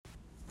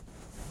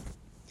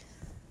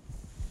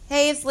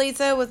Hey, it's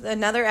Lisa with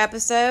another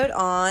episode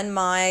on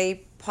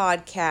my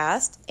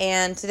podcast,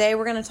 and today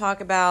we're going to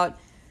talk about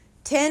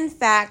 10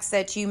 facts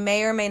that you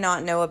may or may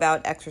not know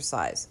about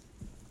exercise.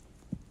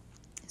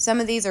 Some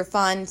of these are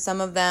fun,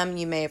 some of them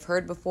you may have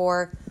heard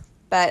before,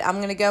 but I'm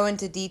going to go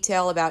into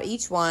detail about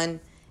each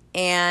one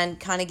and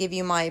kind of give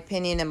you my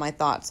opinion and my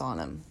thoughts on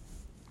them.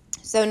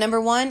 So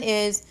number one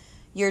is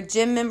your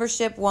gym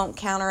membership won't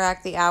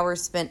counteract the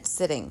hours spent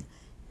sitting.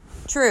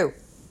 True.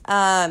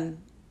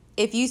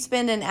 If you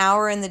spend an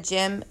hour in the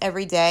gym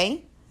every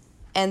day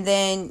and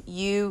then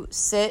you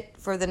sit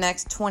for the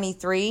next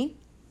 23,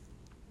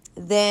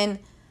 then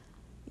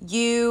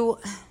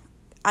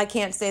I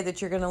can't say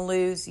that you're going to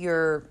lose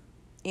your,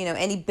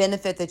 any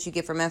benefit that you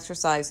get from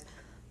exercise,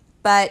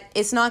 but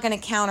it's not going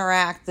to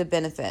counteract the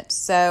benefits.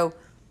 So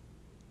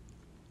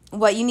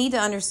what you need to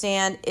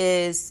understand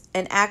is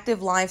an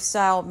active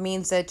lifestyle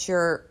means that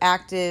you're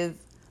active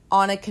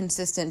on a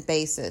consistent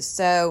basis.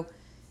 So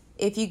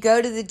if you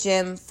go to the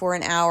gym for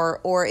an hour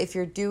or if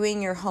you're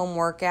doing your home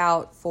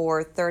workout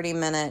for 30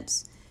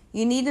 minutes,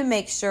 you need to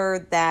make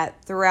sure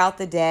that throughout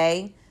the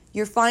day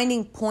you're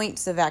finding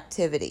points of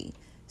activity.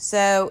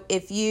 So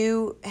if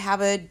you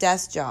have a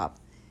desk job,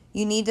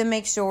 you need to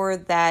make sure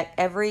that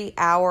every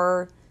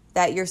hour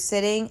that you're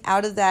sitting,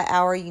 out of that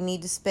hour, you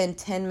need to spend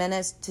 10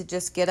 minutes to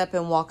just get up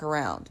and walk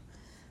around.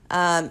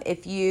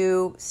 If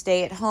you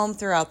stay at home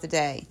throughout the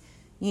day,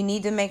 you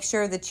need to make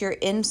sure that you're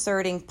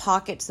inserting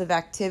pockets of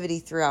activity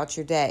throughout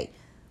your day,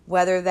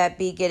 whether that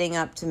be getting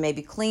up to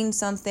maybe clean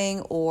something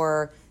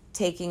or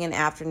taking an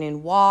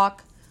afternoon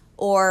walk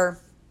or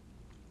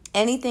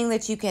anything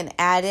that you can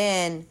add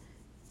in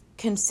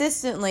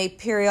consistently,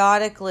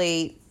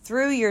 periodically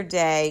through your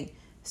day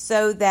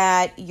so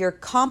that you're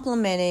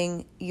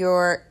complementing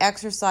your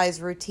exercise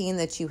routine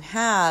that you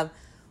have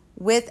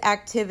with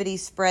activity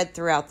spread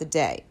throughout the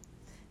day.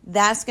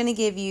 That's going to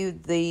give you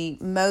the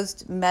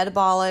most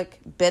metabolic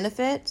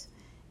benefit.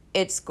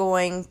 It's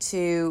going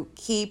to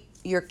keep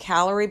your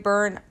calorie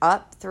burn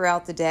up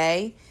throughout the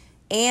day,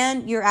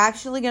 and you're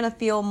actually going to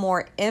feel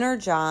more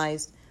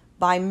energized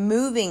by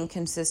moving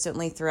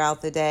consistently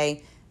throughout the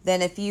day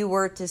than if you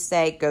were to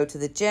say go to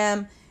the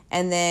gym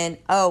and then,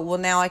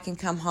 now I can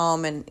come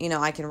home and,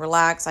 I can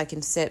relax, I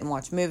can sit and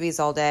watch movies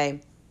all day.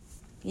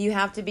 You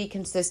have to be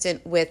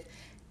consistent with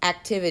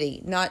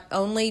activity, not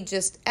only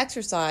just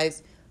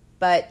exercise,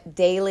 but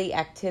daily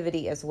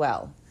activity as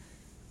well.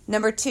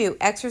 Number 2,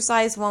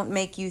 exercise won't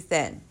make you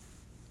thin.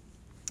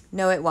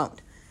 No, it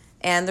won't.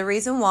 And the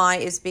reason why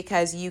is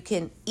because you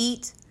can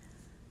eat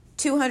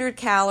 200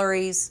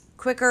 calories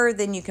quicker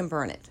than you can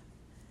burn it.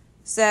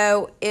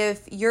 So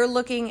if you're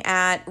looking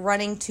at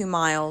running 2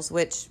 miles,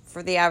 which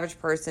for the average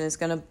person is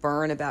going to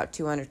burn about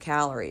 200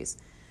 calories,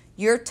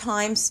 your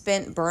time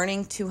spent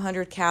burning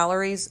 200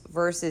 calories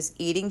versus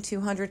eating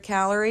 200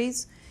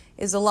 calories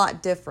is a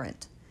lot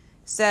different.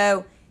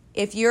 So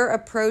if you're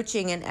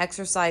approaching an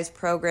exercise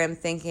program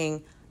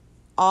thinking,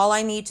 all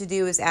I need to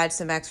do is add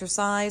some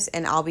exercise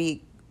and I'll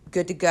be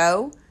good to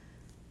go,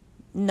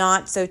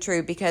 not so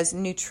true, because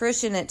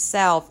nutrition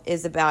itself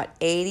is about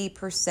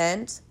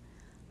 80%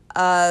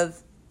 of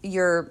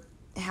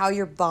how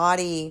your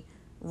body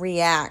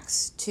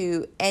reacts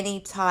to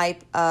any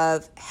type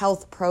of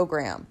health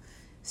program.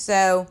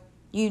 So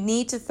you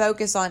need to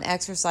focus on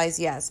exercise,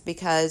 yes,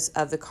 because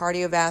of the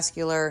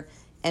cardiovascular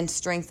and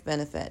strength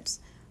benefits.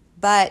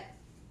 But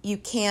you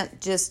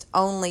can't just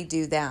only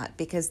do that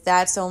because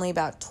that's only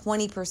about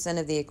 20%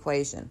 of the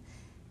equation.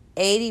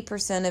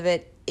 80% of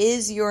it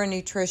is your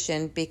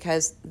nutrition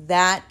because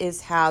that is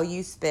how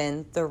you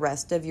spend the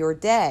rest of your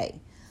day.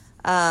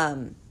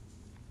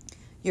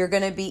 You're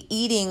going to be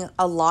eating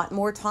a lot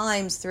more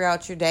times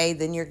throughout your day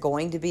than you're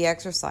going to be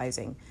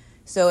exercising.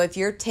 So if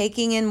you're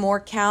taking in more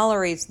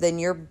calories than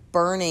you're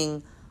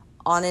burning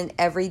on an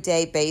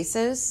everyday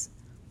basis,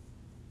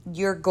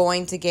 you're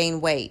going to gain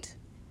weight.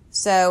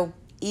 So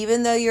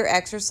even though you're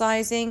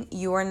exercising,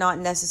 you are not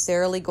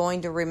necessarily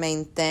going to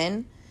remain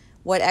thin.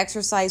 What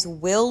exercise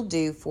will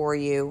do for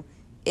you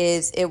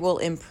is it will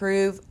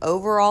improve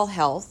overall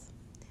health.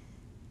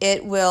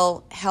 It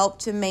will help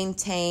to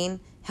maintain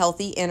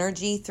healthy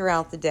energy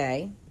throughout the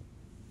day.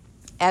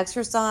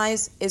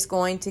 Exercise is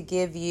going to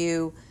give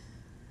you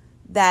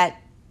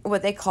that,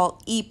 what they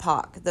call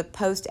EPOC, the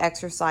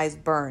post-exercise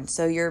burn.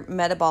 So your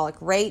metabolic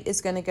rate is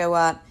going to go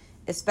up,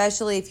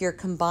 especially if you're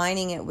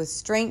combining it with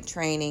strength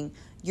training.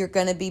 You're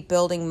going to be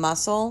building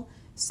muscle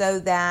so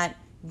that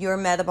your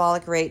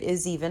metabolic rate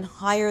is even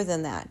higher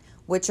than that,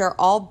 which are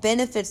all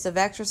benefits of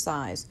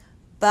exercise.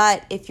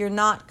 But if you're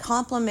not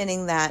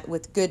complementing that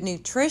with good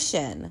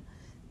nutrition,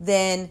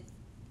 then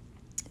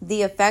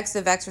the effects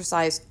of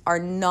exercise are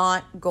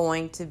not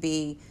going to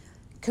be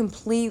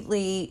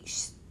completely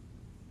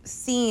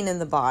seen in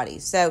the body.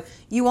 So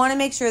you want to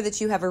make sure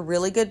that you have a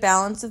really good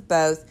balance of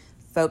both,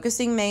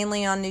 focusing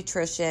mainly on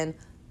nutrition.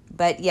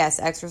 But yes,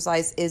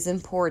 exercise is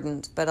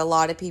important. But a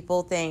lot of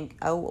people think,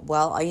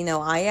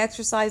 I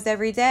exercise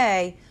every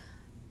day.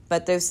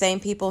 But those same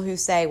people who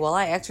say,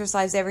 I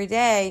exercise every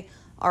day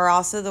are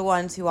also the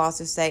ones who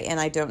also say, and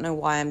I don't know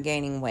why I'm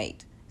gaining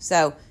weight.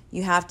 So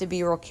you have to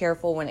be real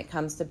careful when it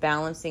comes to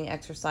balancing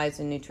exercise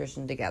and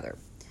nutrition together.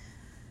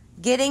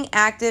 Getting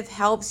active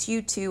helps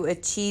you to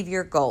achieve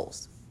your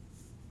goals.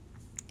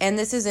 And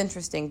this is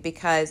interesting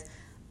because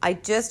I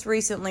just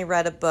recently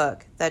read a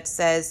book that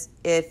says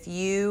if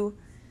you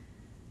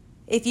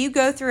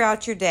go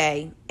throughout your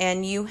day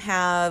and you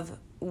have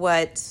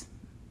what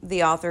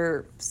the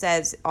author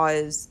says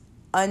is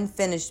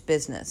unfinished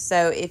business.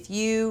 So if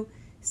you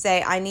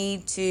say, I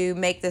need to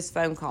make this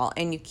phone call,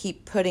 and you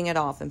keep putting it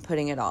off and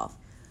putting it off.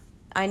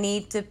 I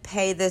need to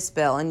pay this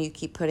bill, and you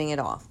keep putting it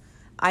off.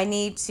 I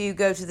need to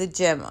go to the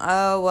gym.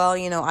 Oh, well,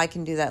 I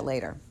can do that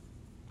later.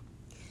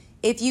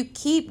 If you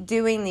keep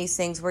doing these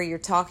things where you're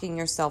talking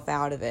yourself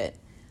out of it,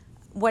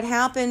 what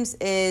happens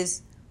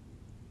is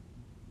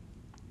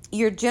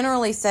you're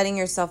generally setting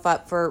yourself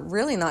up for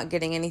really not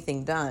getting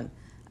anything done.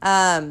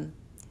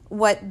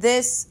 What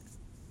this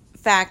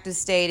fact is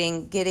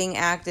stating, getting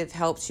active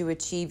helps you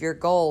achieve your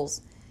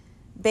goals.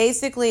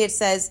 Basically, it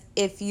says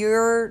if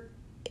you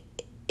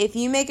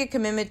make a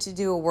commitment to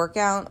do a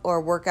workout or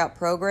a workout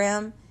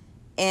program,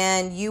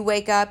 and you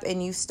wake up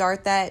and you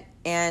start that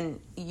and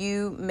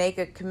you make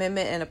a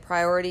commitment and a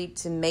priority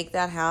to make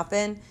that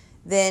happen,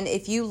 then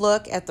if you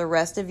look at the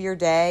rest of your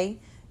day,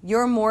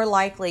 you're more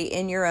likely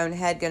in your own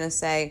head going to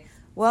say,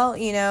 well,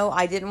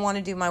 I didn't want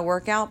to do my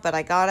workout, but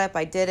I got up,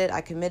 I did it,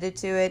 I committed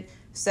to it.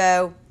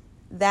 So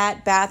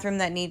that bathroom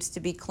that needs to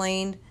be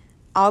cleaned,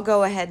 I'll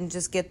go ahead and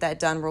just get that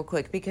done real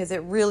quick because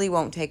it really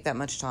won't take that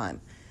much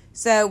time.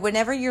 So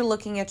whenever you're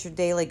looking at your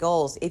daily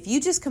goals, if you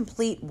just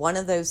complete one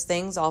of those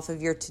things off of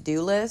your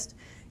to-do list,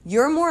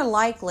 you're more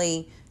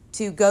likely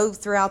to go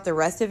throughout the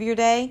rest of your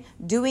day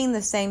doing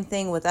the same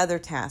thing with other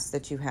tasks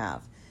that you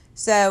have.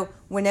 So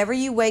whenever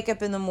you wake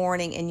up in the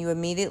morning and you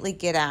immediately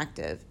get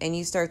active and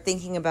you start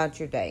thinking about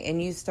your day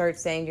and you start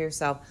saying to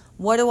yourself,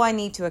 what do I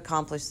need to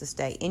accomplish this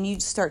day? And you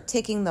start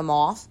ticking them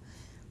off,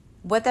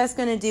 what that's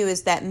going to do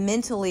is that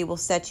mentally will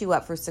set you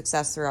up for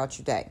success throughout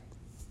your day.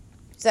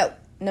 So,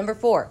 number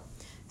 4,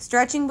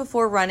 stretching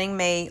before running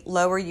may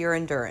lower your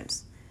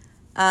endurance.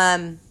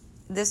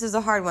 This is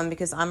a hard one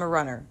because I'm a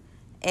runner.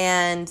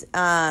 And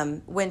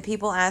when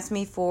people ask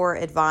me for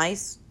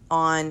advice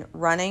on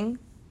running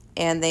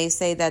and they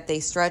say that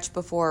they stretch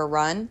before a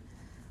run,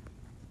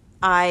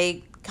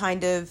 I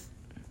kind of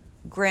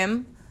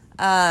grim.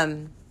 But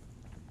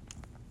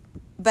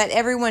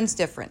everyone's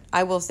different.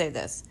 I will say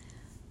this.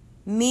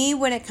 Me,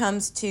 when it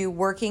comes to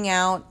working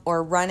out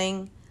or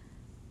running,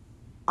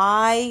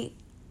 I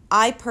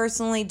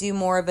personally do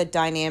more of a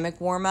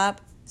dynamic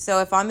warm-up. So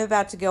if I'm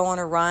about to go on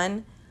a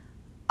run,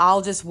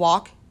 I'll just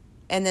walk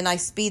and then I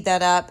speed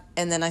that up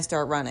and then I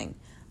start running.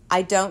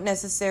 I don't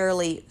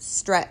necessarily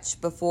stretch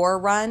before a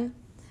run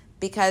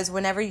because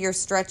whenever you're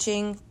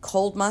stretching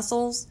cold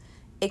muscles,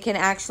 it can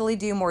actually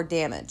do more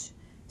damage.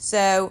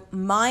 So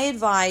my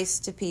advice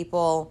to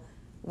people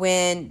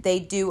when they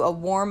do a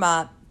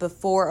warm-up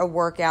before a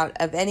workout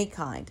of any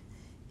kind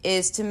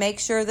is to make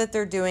sure that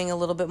they're doing a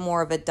little bit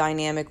more of a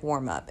dynamic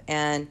warm-up.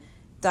 And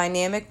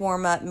dynamic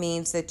warm-up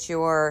means that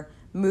you're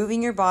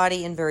moving your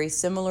body in very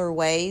similar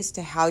ways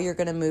to how you're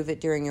going to move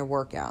it during your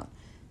workout.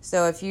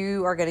 So if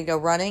you are going to go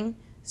running,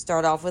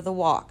 start off with a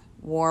walk,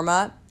 warm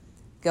up,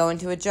 go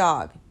into a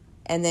jog,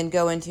 and then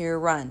go into your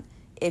run.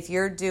 If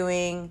you're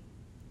doing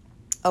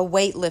a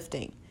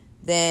weightlifting,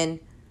 then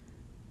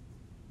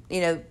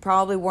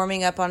probably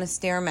warming up on a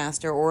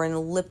Stairmaster or an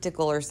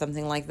elliptical or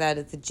something like that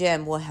at the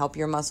gym will help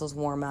your muscles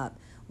warm up.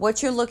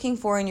 What you're looking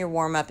for in your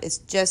warm-up is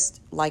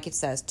just, like it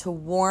says, to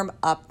warm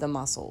up the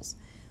muscles.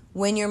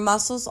 When your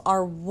muscles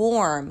are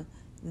warm,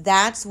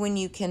 that's when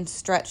you can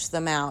stretch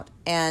them out,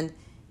 and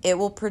it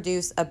will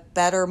produce a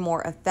better,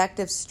 more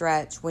effective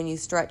stretch when you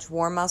stretch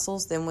warm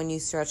muscles than when you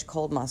stretch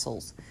cold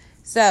muscles.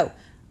 So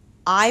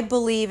I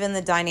believe in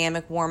the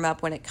dynamic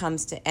warm-up when it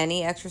comes to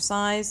any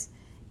exercise,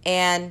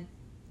 and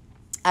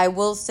I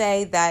will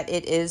say that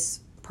it is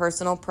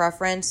personal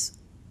preference.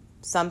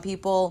 Some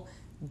people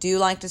do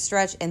like to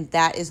stretch, and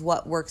that is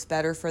what works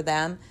better for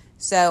them.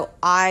 So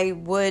I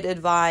would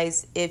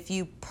advise, if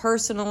you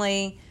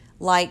personally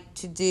like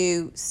to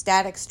do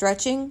static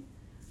stretching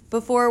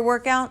before a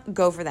workout,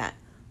 go for that.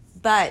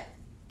 But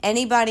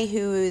anybody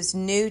who is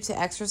new to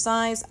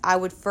exercise, I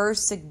would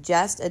first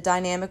suggest a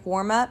dynamic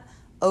warm-up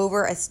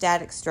over a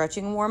static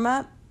stretching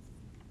warm-up,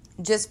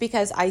 just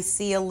because I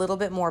see a little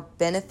bit more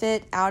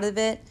benefit out of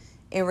it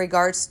in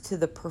regards to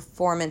the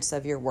performance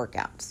of your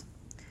workouts.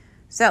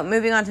 So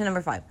moving on to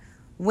number 5.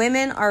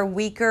 Women are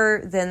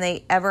weaker than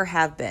they ever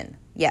have been.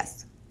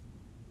 Yes.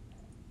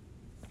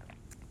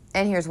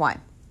 And here's why.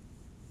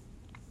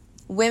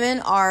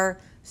 Women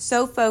are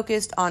so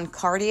focused on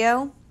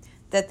cardio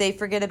that they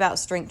forget about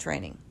strength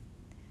training.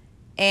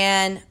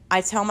 And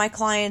I tell my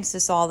clients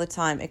this all the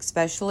time,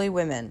 especially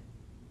women.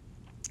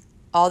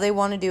 All they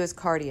want to do is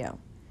cardio.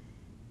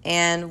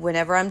 And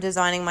whenever I'm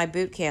designing my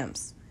boot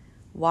camps,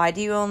 why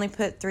do you only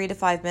put 3 to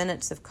 5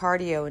 minutes of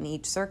cardio in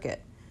each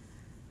circuit?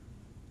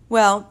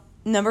 Well,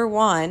 number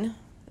 1,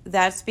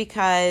 that's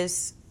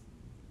because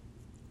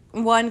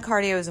 1,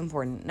 cardio is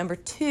important. Number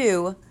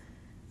 2,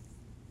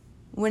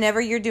 whenever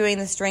you're doing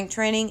the strength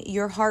training,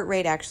 your heart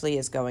rate actually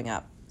is going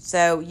up.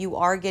 So you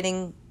are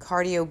getting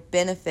cardio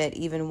benefit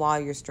even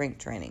while you're strength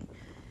training.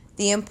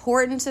 The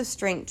importance of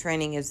strength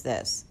training is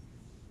this.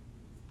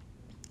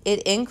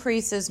 It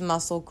increases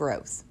muscle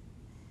growth.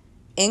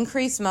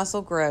 Increased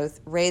muscle growth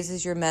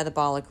raises your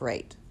metabolic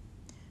rate.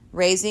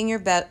 Raising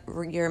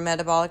your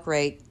metabolic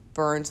rate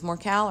burns more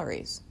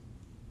calories.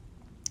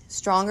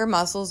 Stronger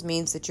muscles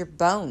means that your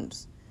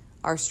bones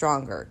are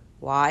stronger.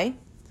 Why?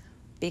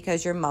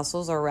 Because your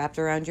muscles are wrapped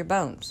around your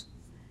bones.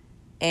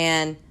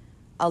 And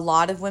a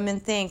lot of women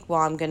think, well,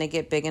 I'm going to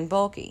get big and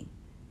bulky.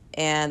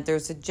 And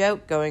there's a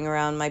joke going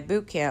around my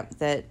boot camp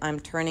that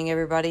I'm turning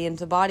everybody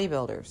into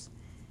bodybuilders.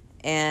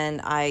 And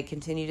I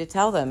continue to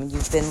tell them,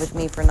 you've been with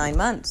me for 9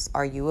 months.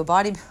 Are you a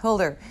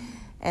bodybuilder?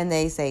 And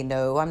they say,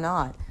 no, I'm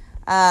not.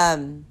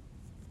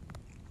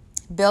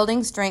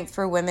 Building strength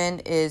for women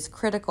is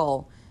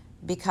critical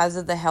because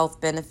of the health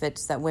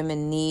benefits that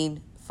women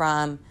need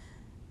from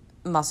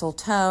muscle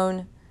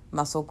tone,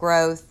 muscle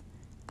growth.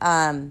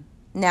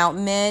 Now,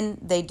 men,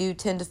 they do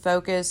tend to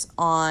focus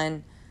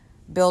on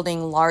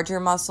building larger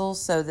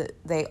muscles so that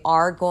they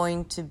are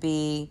going to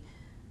be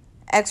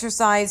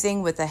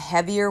exercising with a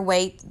heavier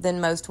weight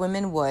than most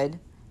women would.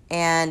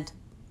 And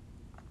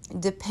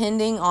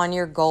depending on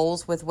your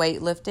goals with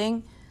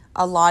weightlifting,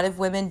 a lot of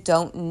women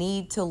don't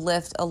need to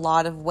lift a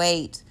lot of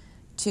weight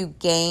to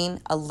gain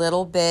a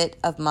little bit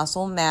of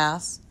muscle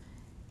mass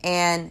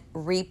and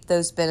reap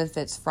those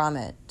benefits from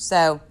it.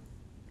 So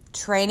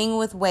training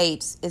with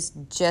weights is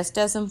just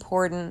as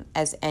important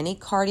as any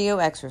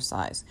cardio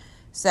exercise.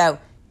 So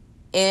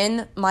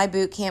in my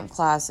boot camp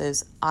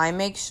classes, I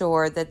make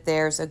sure that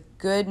there's a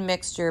good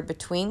mixture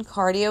between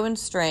cardio and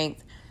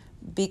strength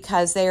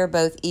because they are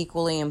both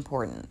equally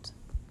important.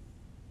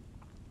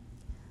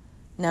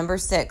 Number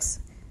 6,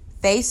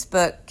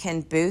 Facebook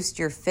can boost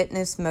your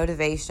fitness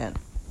motivation.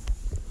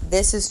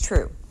 This is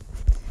true.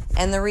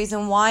 And the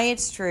reason why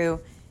it's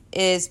true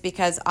is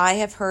because I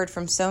have heard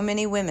from so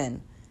many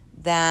women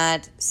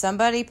that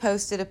somebody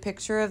posted a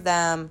picture of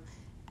them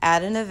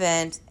at an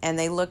event and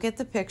they look at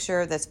the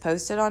picture that's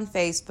posted on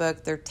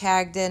Facebook, they're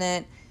tagged in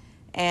it,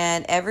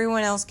 and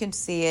everyone else can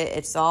see it.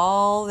 It's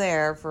all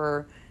there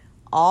for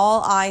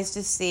all eyes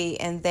to see,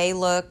 and they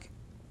look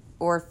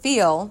or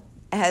feel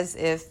as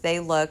if they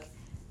look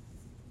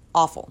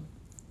awful.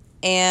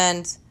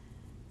 And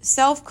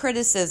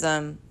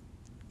self-criticism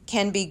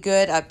can be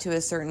good up to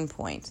a certain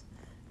point.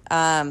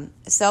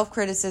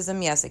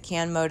 Self-criticism, yes, it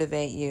can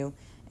motivate you.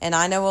 And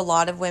I know a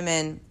lot of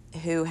women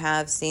who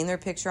have seen their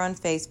picture on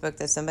Facebook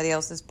that somebody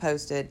else has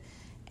posted,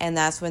 and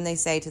that's when they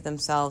say to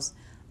themselves,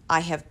 I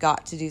have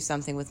got to do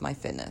something with my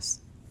fitness.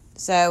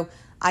 So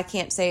I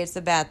can't say it's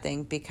a bad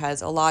thing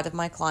because a lot of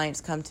my clients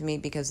come to me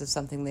because of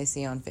something they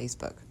see on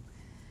Facebook.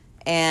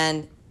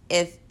 And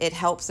if it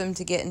helps them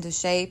to get into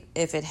shape,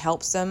 if it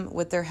helps them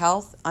with their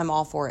health, I'm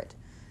all for it.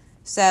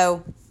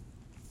 So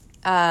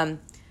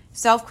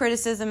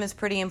self-criticism is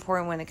pretty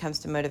important when it comes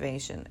to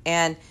motivation.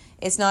 And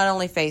it's not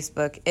only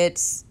Facebook.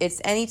 It's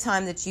any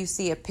time that you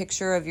see a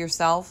picture of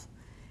yourself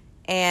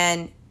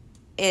and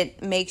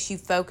it makes you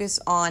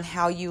focus on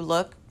how you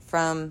look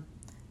from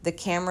the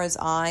camera's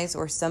eyes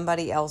or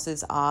somebody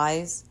else's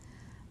eyes,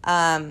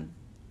 and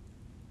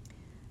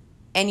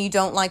you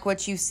don't like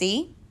what you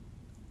see,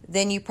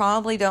 then you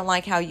probably don't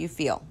like how you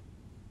feel.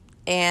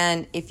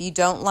 And if you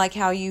don't like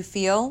how you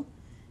feel,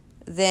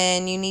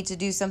 then you need to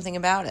do something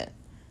about it.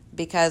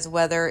 Because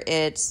whether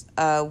it's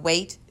a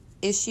weight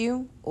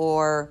issue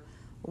or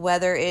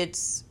whether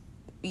it's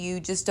you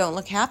just don't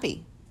look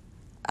happy.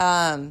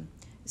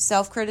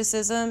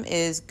 Self-criticism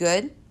is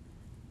good,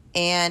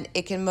 and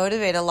it can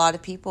motivate a lot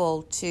of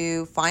people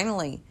to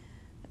finally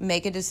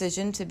make a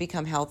decision to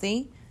become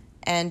healthy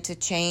and to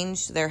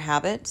change their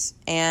habits.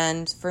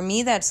 And for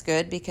me, that's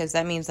good because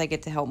that means I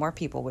get to help more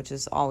people, which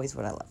is always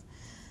what I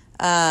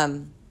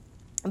love.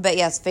 But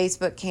yes,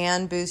 Facebook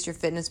can boost your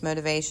fitness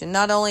motivation,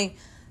 not only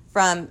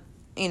from,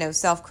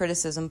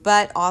 self-criticism,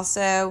 but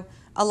also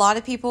a lot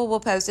of people will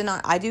post, and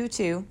I do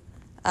too.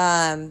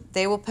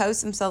 They will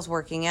post themselves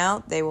working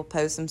out. They will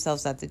post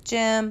themselves at the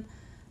gym.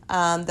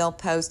 They'll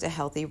post a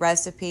healthy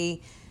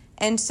recipe.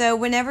 And so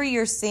whenever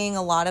you're seeing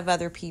a lot of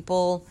other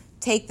people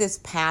take this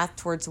path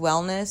towards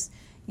wellness,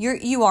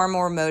 you are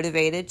more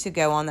motivated to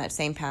go on that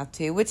same path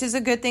too, which is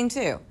a good thing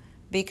too,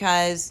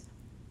 because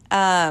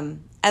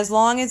as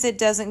long as it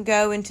doesn't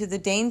go into the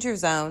danger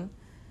zone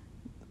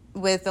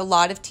with a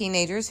lot of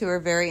teenagers who are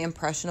very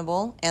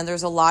impressionable, and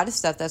there's a lot of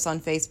stuff that's on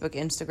Facebook,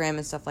 Instagram,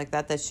 and stuff like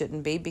that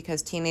shouldn't be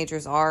because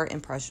teenagers are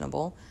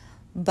impressionable.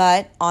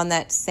 But on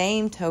that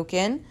same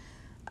token,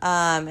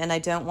 and I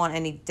don't want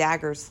any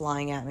daggers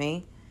flying at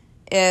me,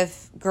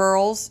 if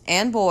girls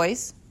and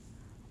boys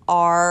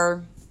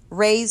are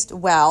raised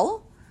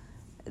well,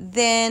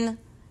 then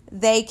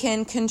they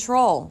can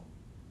control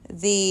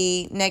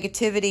the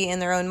negativity in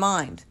their own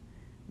mind,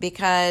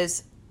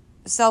 because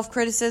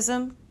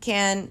self-criticism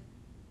can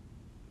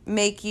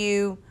make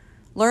you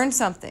learn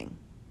something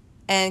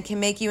and can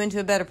make you into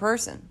a better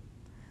person.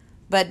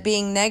 But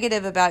being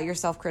negative about your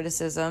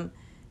self-criticism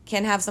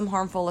can have some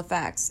harmful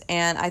effects.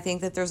 And I think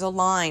that there's a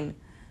line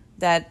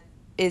that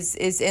is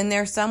in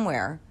there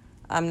somewhere.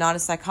 I'm not a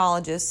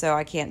psychologist, so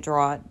I can't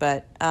draw it.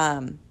 But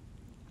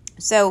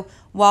so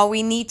while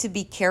we need to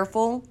be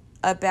careful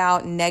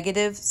about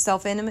negative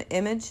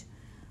self-image,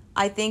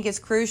 I think it's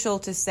crucial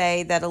to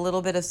say that a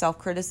little bit of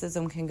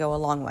self-criticism can go a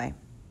long way.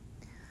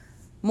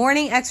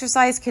 Morning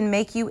exercise can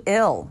make you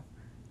ill.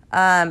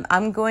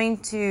 I'm going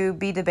to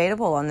be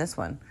debatable on this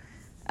one.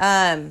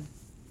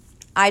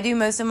 I do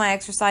most of my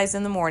exercise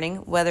in the morning,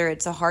 whether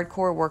it's a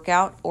hardcore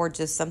workout or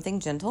just something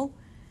gentle.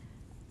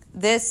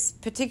 This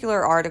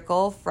particular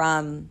article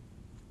from,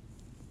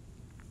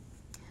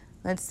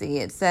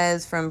 it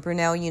says from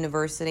Brunel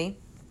University.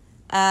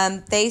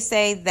 They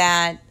say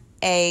that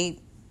a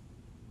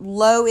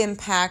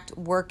low-impact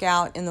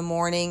workout in the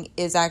morning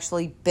is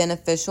actually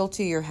beneficial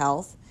to your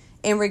health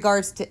in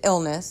regards to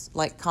illness,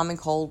 like common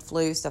cold,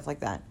 flu, stuff like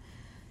that.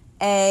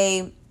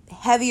 A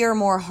heavier,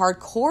 more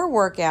hardcore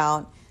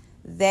workout,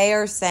 they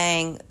are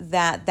saying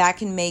that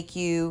can make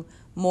you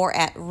more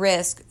at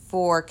risk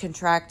for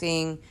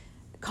contracting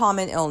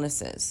common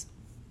illnesses.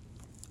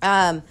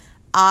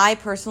 I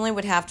personally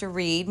would have to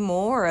read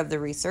more of the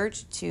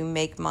research to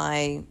make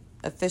my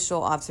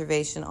official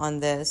observation on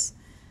this.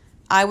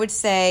 I would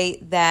say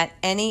that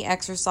any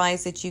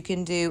exercise that you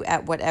can do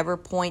at whatever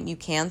point you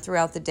can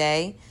throughout the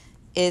day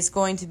is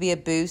going to be a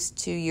boost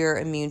to your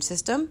immune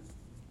system.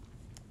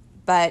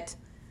 But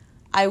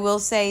I will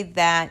say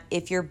that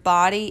if your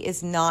body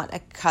is not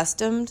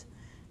accustomed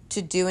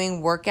to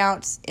doing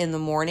workouts in the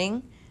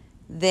morning,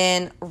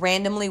 then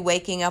randomly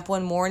waking up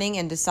one morning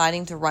and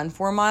deciding to run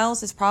 4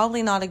 miles is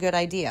probably not a good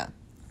idea.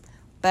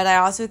 But I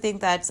also think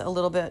that's a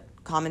little bit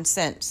common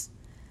sense,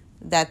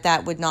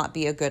 that would not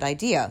be a good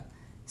idea.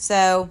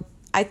 So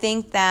I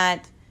think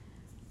that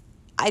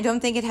I don't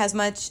think it has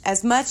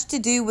as much to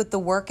do with the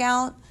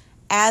workout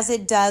as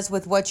it does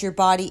with what your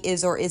body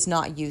is or is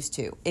not used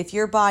to. If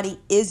your body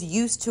is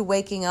used to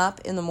waking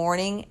up in the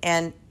morning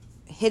and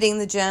hitting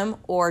the gym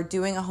or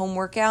doing a home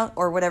workout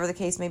or whatever the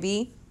case may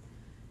be,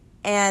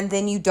 and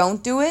then you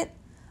don't do it,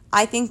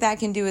 I think that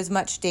can do as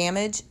much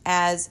damage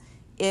as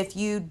if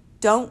you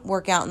don't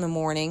work out in the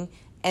morning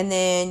and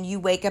then you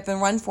wake up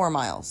and run 4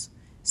 miles.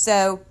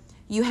 So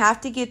you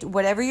have to get,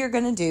 whatever you're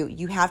going to do,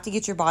 you have to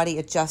get your body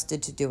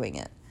adjusted to doing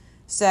it.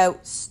 So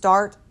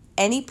start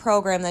any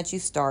program that you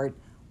start,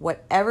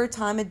 whatever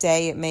time of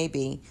day it may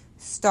be,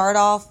 start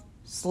off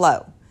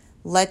slow.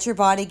 Let your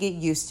body get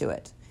used to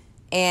it.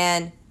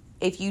 And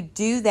if you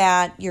do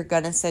that, you're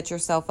going to set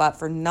yourself up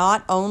for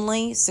not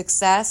only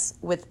success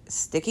with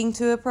sticking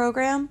to a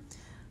program,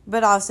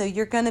 but also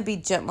you're going to be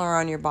gentler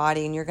on your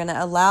body, and you're going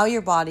to allow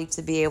your body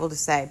to be able to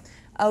say,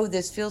 oh,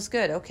 this feels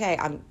good. Okay,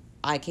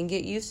 I can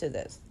get used to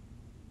this.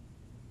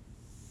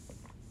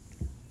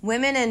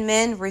 Women and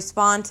men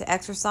respond to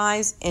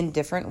exercise in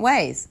different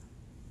ways.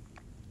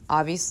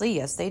 Obviously,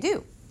 yes, they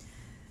do.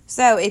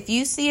 So if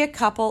you see a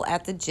couple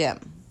at the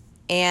gym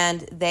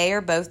and they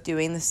are both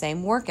doing the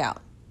same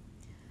workout,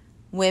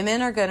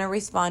 women are going to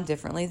respond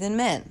differently than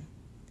men.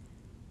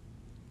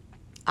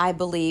 I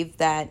believe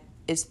that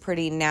it's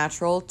pretty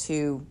natural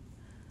to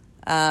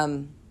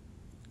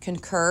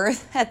concur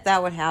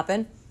that would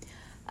happen.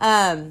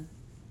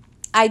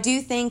 I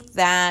do think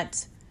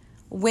that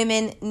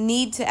women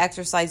need to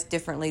exercise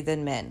differently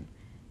than men.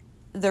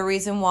 The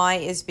reason why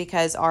is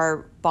because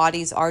our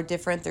bodies are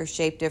different, they're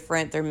shaped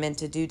different, they're meant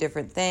to do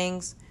different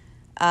things.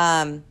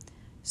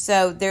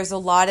 So there's a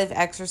lot of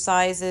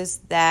exercises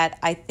that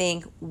I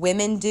think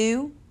women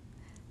do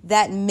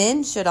that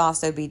men should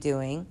also be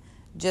doing,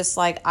 just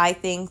like I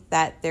think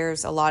that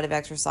there's a lot of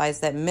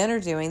exercise that men are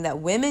doing that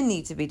women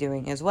need to be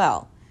doing as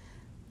well.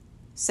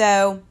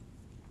 So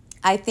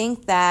I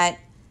think that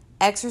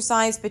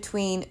exercise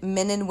between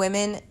men and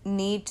women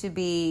need to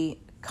be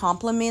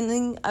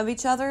complementing of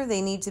each other.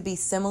 They need to be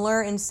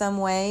similar in some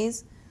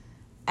ways,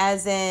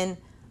 as in,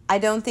 I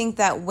don't think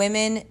that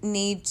women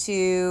need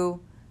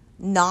to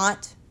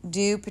not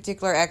do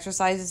particular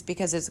exercises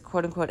because it's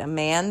quote unquote a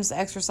man's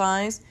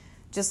exercise.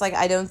 Just like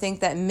I don't think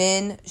that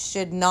men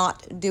should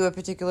not do a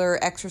particular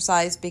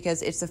exercise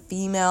because it's a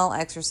female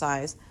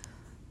exercise.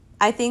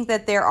 I think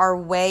that there are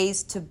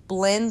ways to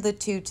blend the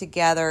two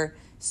together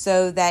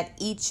so that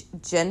each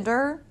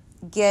gender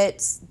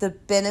gets the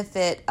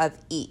benefit of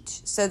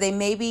each. So they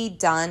may be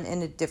done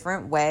in a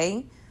different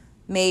way.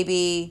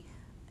 Maybe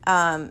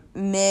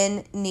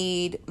men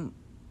need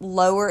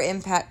lower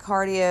impact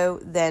cardio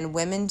than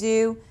women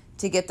do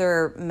to get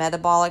their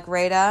metabolic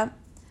rate up.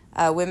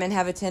 Women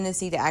have a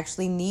tendency to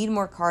actually need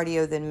more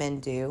cardio than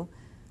men do.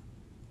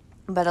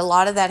 But a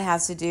lot of that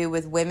has to do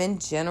with women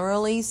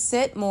generally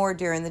sit more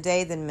during the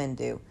day than men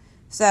do.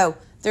 So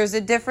there's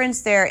a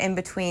difference there in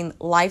between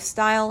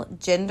lifestyle,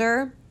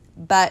 gender,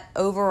 but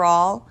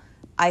overall,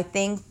 I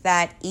think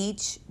that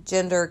each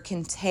gender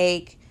can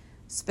take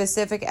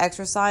specific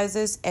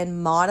exercises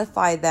and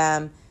modify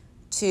them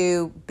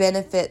to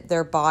benefit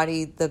their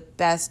body the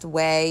best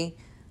way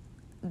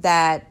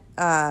that,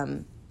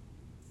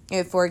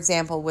 for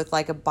example, with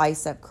like a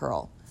bicep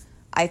curl.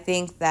 I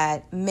think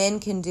that men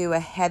can do a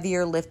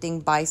heavier lifting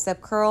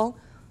bicep curl,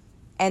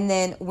 and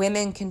then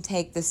women can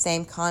take the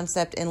same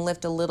concept and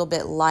lift a little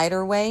bit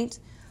lighter weight,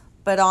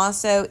 but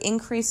also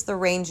increase the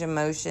range of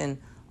motion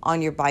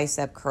on your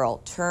bicep curl.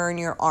 Turn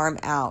your arm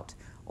out,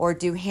 or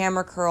do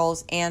hammer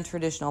curls and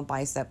traditional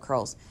bicep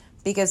curls,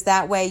 because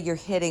that way you're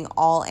hitting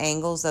all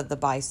angles of the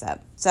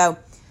bicep. So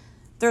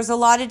there's a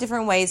lot of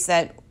different ways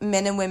that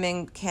men and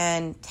women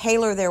can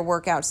tailor their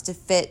workouts to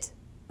fit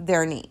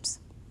their needs.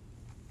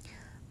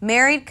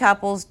 Married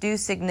couples do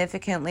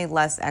significantly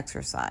less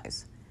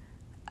exercise.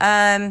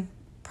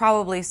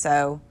 Probably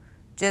so,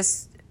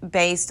 just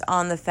based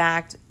on the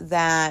fact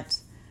that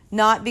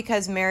not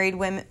because married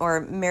women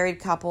or married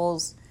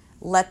couples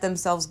let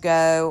themselves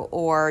go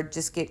or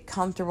just get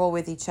comfortable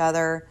with each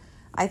other.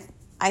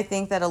 I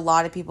think that a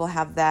lot of people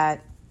have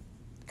that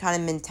kind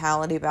of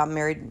mentality about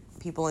married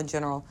people in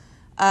general.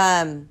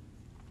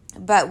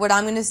 But what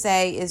I'm going to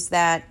say is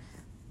that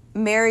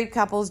married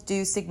couples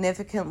do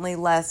significantly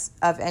less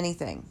of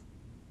anything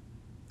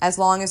as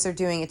long as they're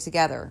doing it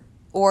together.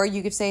 Or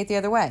you could say it the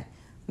other way.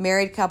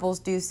 Married couples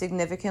do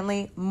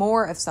significantly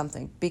more of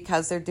something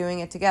because they're doing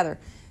it together.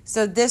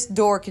 So this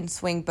door can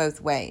swing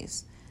both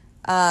ways.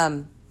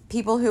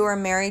 People who are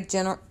married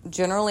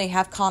generally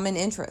have common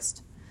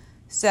interest.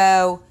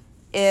 So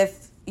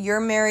if you're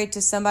married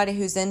to somebody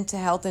who's into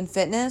health and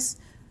fitness,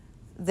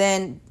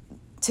 then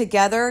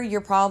together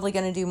you're probably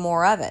going to do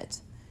more of it.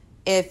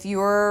 If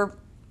you're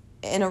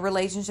in a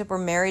relationship or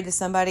married to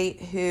somebody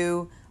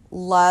who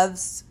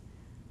loves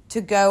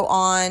to go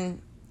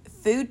on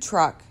food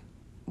truck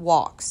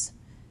walks,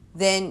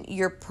 then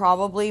you're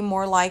probably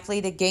more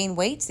likely to gain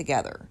weight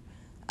together.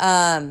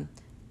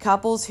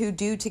 Couples who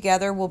do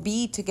together will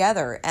be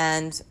together,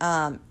 and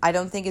I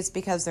don't think it's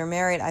because they're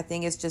married. I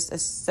think it's just a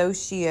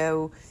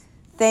socio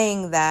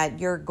thing that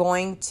you're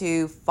going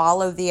to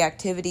follow the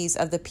activities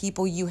of the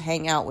people you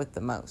hang out with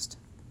the most.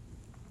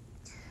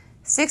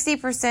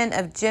 60%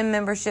 of gym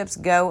memberships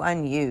go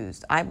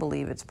unused. I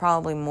believe it's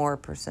probably more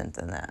percent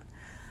than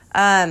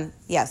that.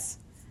 Yes.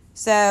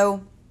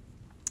 So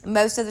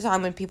most of the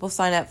time when people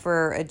sign up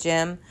for a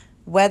gym,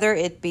 whether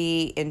it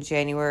be in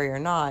January or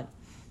not,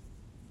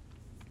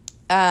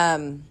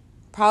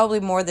 probably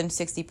more than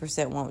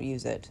 60% won't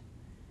use it.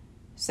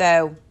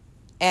 So,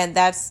 and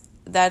that's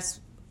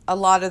a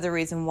lot of the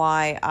reason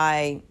why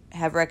I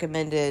have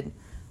recommended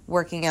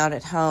working out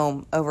at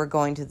home over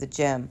going to the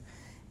gym.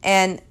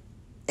 And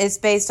it's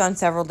based on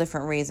several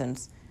different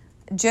reasons.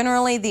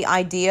 Generally, the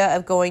idea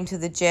of going to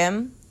the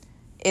gym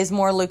is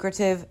more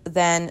lucrative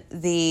than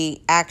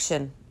the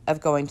action of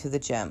going to the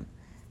gym.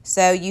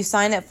 So you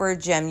sign up for a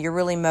gym, you're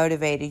really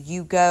motivated.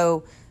 You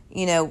go,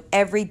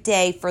 every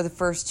day for the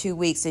first 2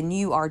 weeks, and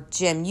you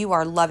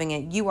are loving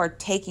it. You are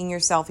taking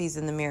your selfies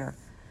in the mirror.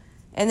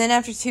 And then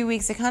after 2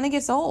 weeks, it kind of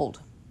gets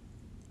old.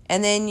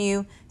 And then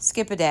you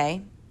skip a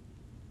day,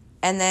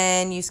 and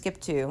then you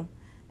skip 2,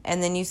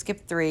 and then you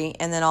skip 3,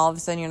 and then all of a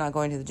sudden you're not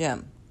going to the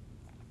gym.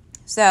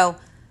 So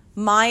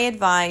my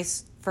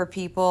advice for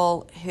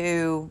people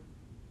who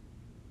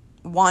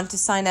want to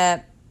sign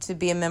up to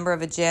be a member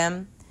of a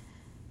gym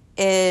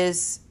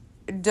is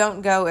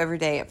don't go every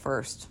day at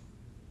first,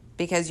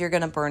 because you're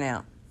going to burn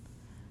out.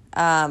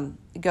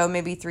 Go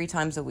maybe 3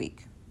 times a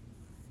week.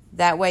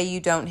 That way you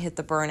don't hit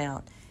the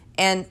burnout.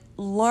 And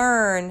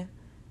learn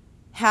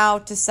how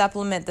to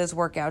supplement those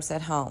workouts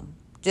at home,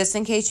 just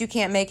in case you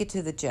can't make it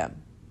to the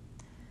gym.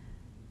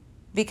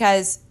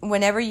 Because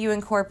whenever you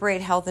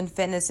incorporate health and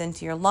fitness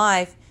into your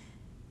life,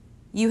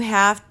 you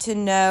have to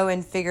know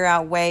and figure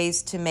out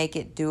ways to make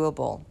it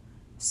doable.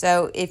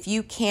 So if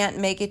you can't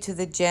make it to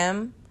the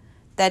gym,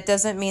 that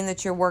doesn't mean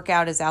that your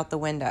workout is out the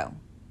window.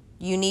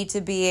 You need to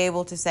be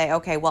able to say,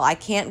 okay, well, I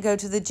can't go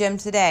to the gym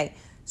today.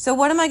 So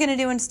what am I going to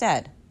do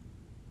instead?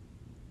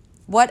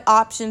 What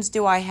options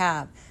do I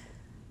have?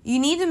 You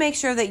need to make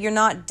sure that you're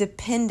not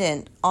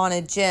dependent on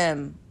a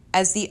gym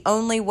as the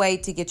only way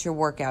to get your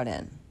workout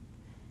in.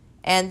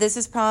 And this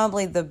is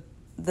probably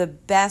the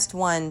best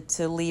one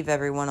to leave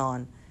everyone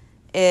on,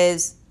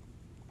 is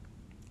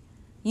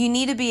you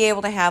need to be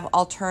able to have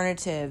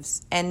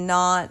alternatives and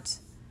not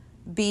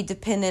be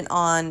dependent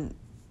on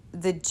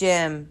the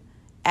gym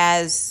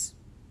as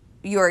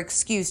your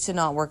excuse to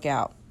not work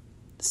out.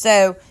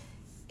 So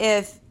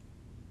if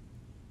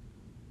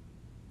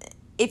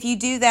you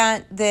do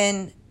that,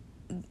 then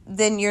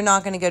you're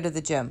not going to go to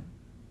the gym.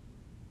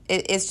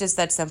 It's just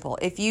that simple.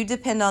 If you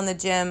depend on the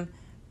gym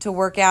to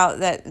work out,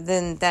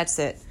 then that's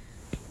it.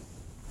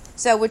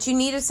 So what you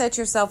need to set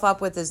yourself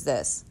up with is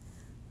this.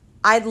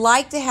 I'd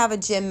like to have a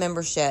gym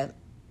membership,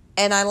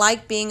 and I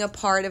like being a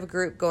part of a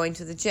group going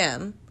to the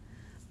gym.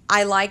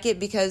 I like it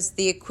because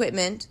the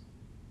equipment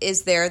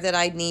is there that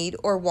I need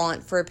or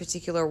want for a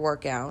particular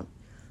workout.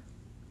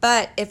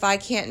 But if I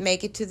can't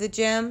make it to the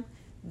gym,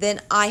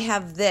 then I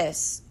have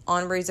this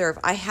on reserve.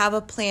 I have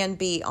a plan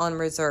B on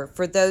reserve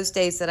for those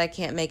days that I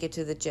can't make it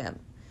to the gym.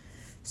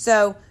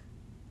 So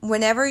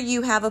whenever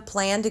you have a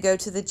plan to go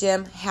to the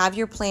gym, have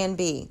your plan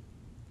B.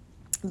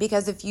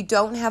 Because if you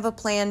don't have a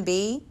plan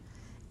B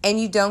and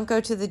you don't go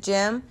to the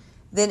gym,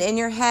 then in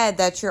your head,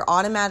 that's your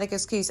automatic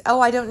excuse. Oh,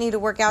 I don't need to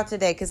work out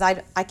today because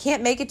I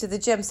can't make it to the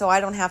gym, so I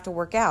don't have to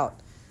work out.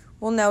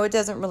 Well, no, it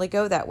doesn't really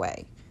go that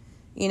way.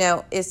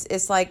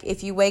 It's like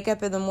if you wake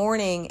up in the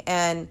morning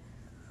and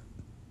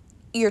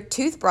your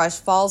toothbrush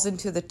falls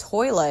into the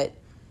toilet,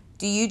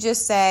 do you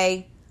just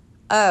say,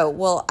 oh,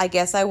 well, I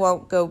guess I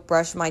won't go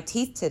brush my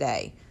teeth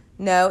today?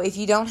 No, if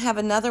you don't have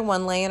another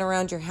one laying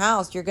around your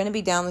house, you're going to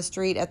be down the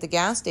street at the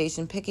gas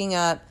station picking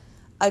up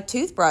a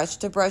toothbrush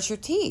to brush your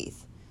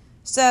teeth.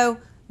 So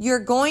you're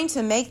going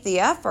to make the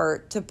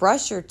effort to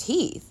brush your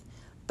teeth,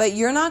 but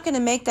you're not going to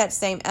make that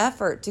same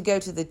effort to go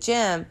to the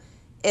gym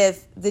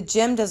if the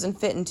gym doesn't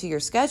fit into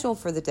your schedule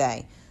for the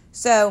day.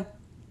 So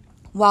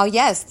while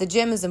yes, the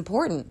gym is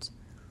important,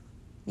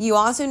 you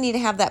also need to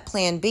have that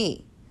plan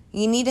B.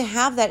 You need to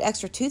have that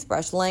extra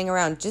toothbrush laying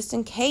around just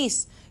in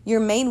case your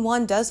main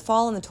one does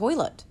fall in the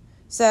toilet.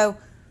 So,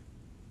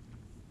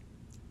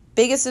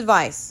 biggest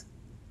advice,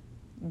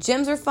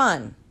 gyms are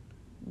fun,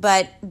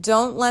 but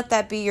don't let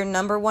that be your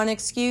number one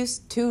excuse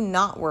to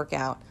not work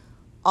out.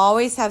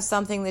 Always have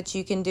something that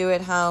you can do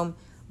at home,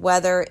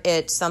 whether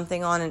it's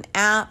something on an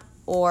app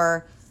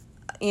or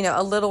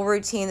a little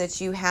routine that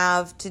you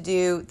have to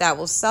do that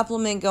will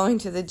supplement going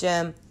to the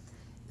gym.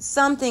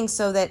 Something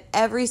so that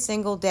every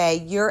single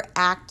day you're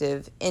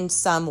active in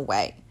some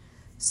way.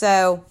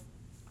 So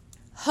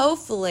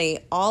hopefully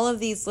all of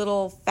these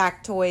little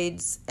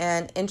factoids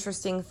and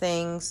interesting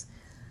things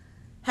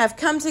have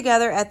come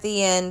together at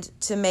the end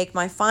to make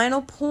my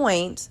final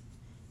point.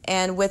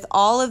 And with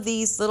all of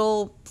these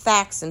little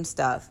facts and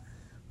stuff,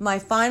 my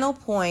final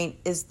point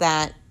is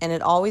that, and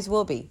it always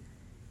will be,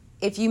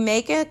 if you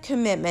make a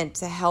commitment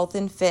to health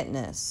and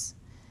fitness,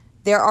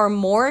 there are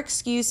more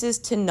excuses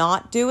to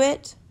not do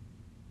it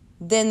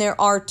than there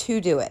are to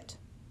do it.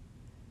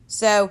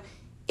 So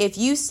if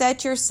you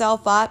set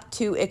yourself up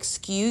to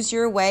excuse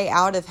your way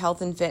out of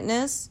health and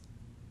fitness,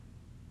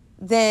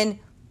 then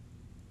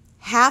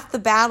half the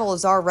battle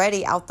is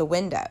already out the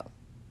window.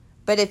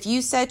 But if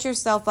you set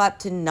yourself up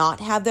to not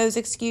have those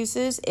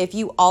excuses, if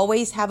you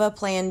always have a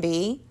plan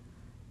B,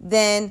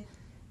 then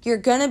you're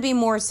going to be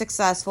more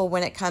successful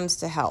when it comes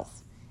to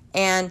health.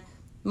 And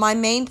my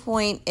main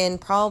point in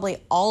probably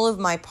all of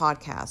my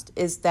podcast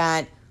is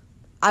that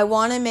I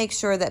want to make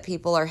sure that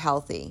people are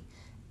healthy.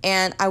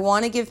 And I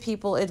want to give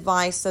people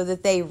advice so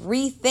that they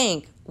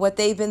rethink what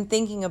they've been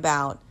thinking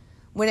about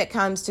when it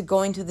comes to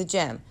going to the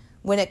gym,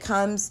 when it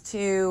comes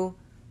to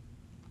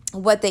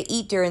what they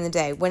eat during the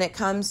day, when it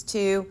comes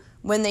to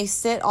when they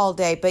sit all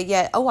day, but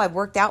yet, oh, I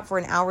worked out for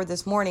an hour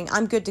this morning,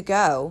 I'm good to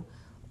go.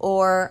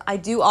 Or I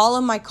do all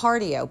of my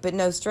cardio, but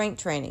no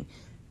strength training.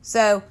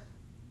 So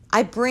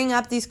I bring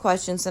up these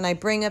questions and I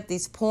bring up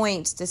these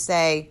points to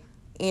say,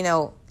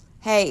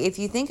 hey, if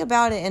you think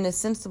about it in a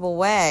sensible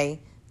way,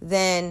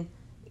 then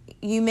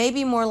you may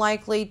be more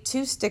likely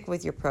to stick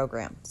with your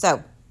program.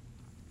 So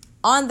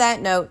on that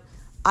note,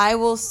 I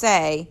will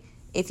say,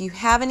 if you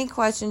have any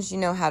questions, you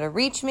know how to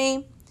reach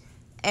me.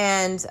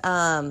 And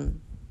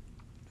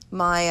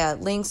my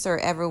links are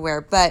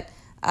everywhere. But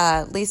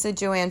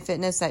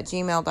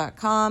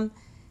LisaJoanneFitness@gmail.com.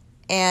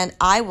 And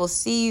I will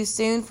see you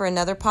soon for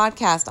another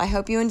podcast. I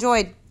hope you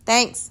enjoyed.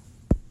 Thanks.